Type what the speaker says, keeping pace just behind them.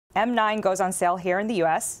M9 goes on sale here in the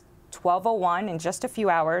US, 12/01 in just a few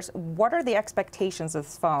hours. What are the expectations of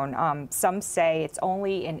this phone? Some say it's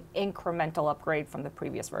only an incremental upgrade from the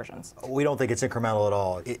previous versions. We don't think it's incremental at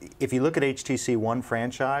all. If you look at HTC One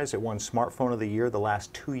franchise, it won Smartphone of the Year the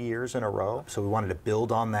last 2 years in a row. So we wanted to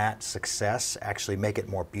build on that success, actually make it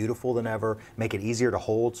more beautiful than ever, make it easier to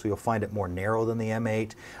hold, so you'll find it more narrow than the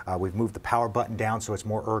M8. We've moved the power button down so it's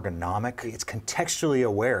more ergonomic. It's contextually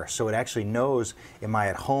aware, so it actually knows, am I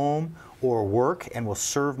at home or work, and will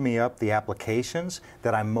serve me up the applications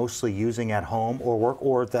that I'm mostly using at home or work,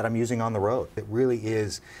 or that I'm using on the road. It really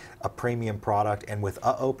is a premium product, and with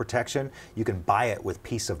uh-oh protection, you can buy it with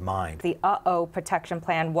peace of mind. The uh-oh protection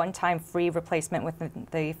plan, one-time free replacement within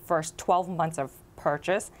the first 12 months of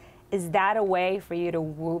purchase. Is that a way for you to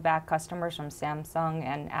woo back customers from Samsung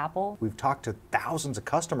and Apple? We've talked to thousands of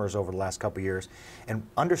customers over the last couple of years and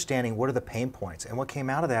understanding what are the pain points. And what came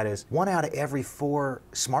out of that is 1 out of every 4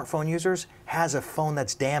 smartphone users has a phone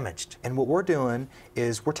that's damaged. And what we're doing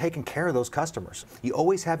is we're taking care of those customers. You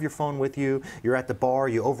always have your phone with you. You're at the bar.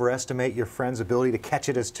 You overestimate your friend's ability to catch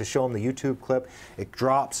it as to show them the YouTube clip. It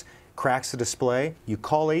drops, cracks the display. You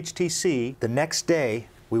call HTC the next day.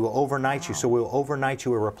 We will overnight you, so we will overnight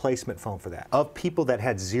you a replacement phone for that. Of people that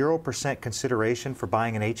had 0% consideration for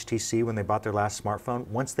buying an HTC when they bought their last smartphone,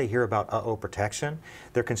 once they hear about uh-oh protection,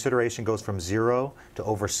 their consideration goes from 0 to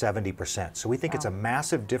over 70%. So we think it's a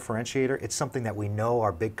massive differentiator. It's something that we know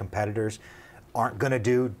our big competitors aren't going to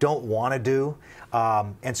do, don't want to do,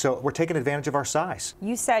 and so we're taking advantage of our size.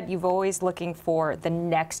 You said you've always looking for the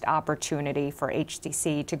next opportunity for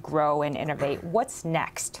HTC to grow and innovate. What's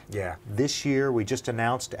next? Yeah, this year we just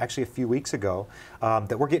announced, actually a few weeks ago,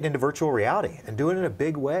 that we're getting into virtual reality and doing it in a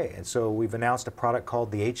big way. And so we've announced a product called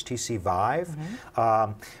the HTC Vive,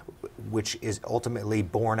 which is ultimately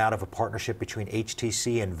born out of a partnership between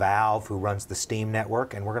HTC and Valve, who runs the Steam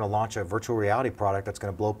network, and we're going to launch a virtual reality product that's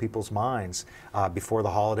going to blow people's minds before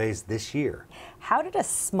the holidays this year. How did a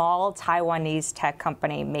small Taiwanese tech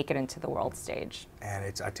company make it into the world stage? And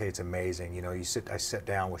I tell you, it's amazing. You know, I sat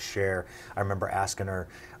down with Cher. I remember asking her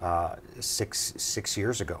 6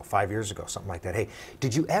 years ago, 5 years ago, something like that. Hey,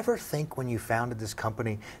 did you ever think when you founded this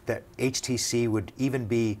company that HTC would even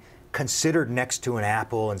be considered next to an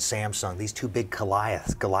Apple and Samsung, these two big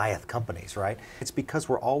Goliath companies, right? It's because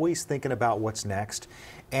we're always thinking about what's next,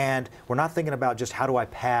 and we're not thinking about just how do I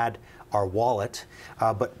pad our wallet,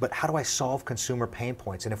 but how do I solve consumer pain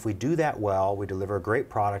points? And if we do that well, we deliver a great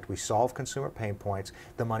product, we solve consumer pain points,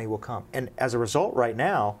 the money will come. And as a result, right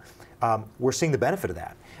now, we're seeing the benefit of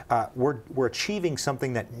that. We're achieving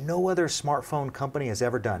something that no other smartphone company has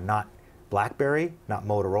ever done, not BlackBerry, not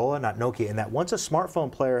Motorola, not Nokia, and that once a smartphone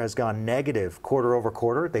player has gone negative quarter over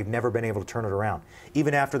quarter, they've never been able to turn it around,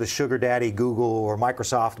 even after the sugar daddy Google or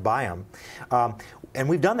Microsoft buy them. And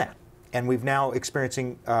we've done that. And we've now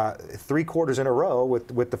experiencing 3 quarters in a row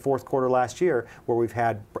with the 4th quarter last year where we've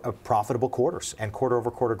had profitable quarters and quarter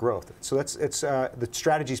over quarter growth. So the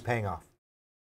strategy's paying off.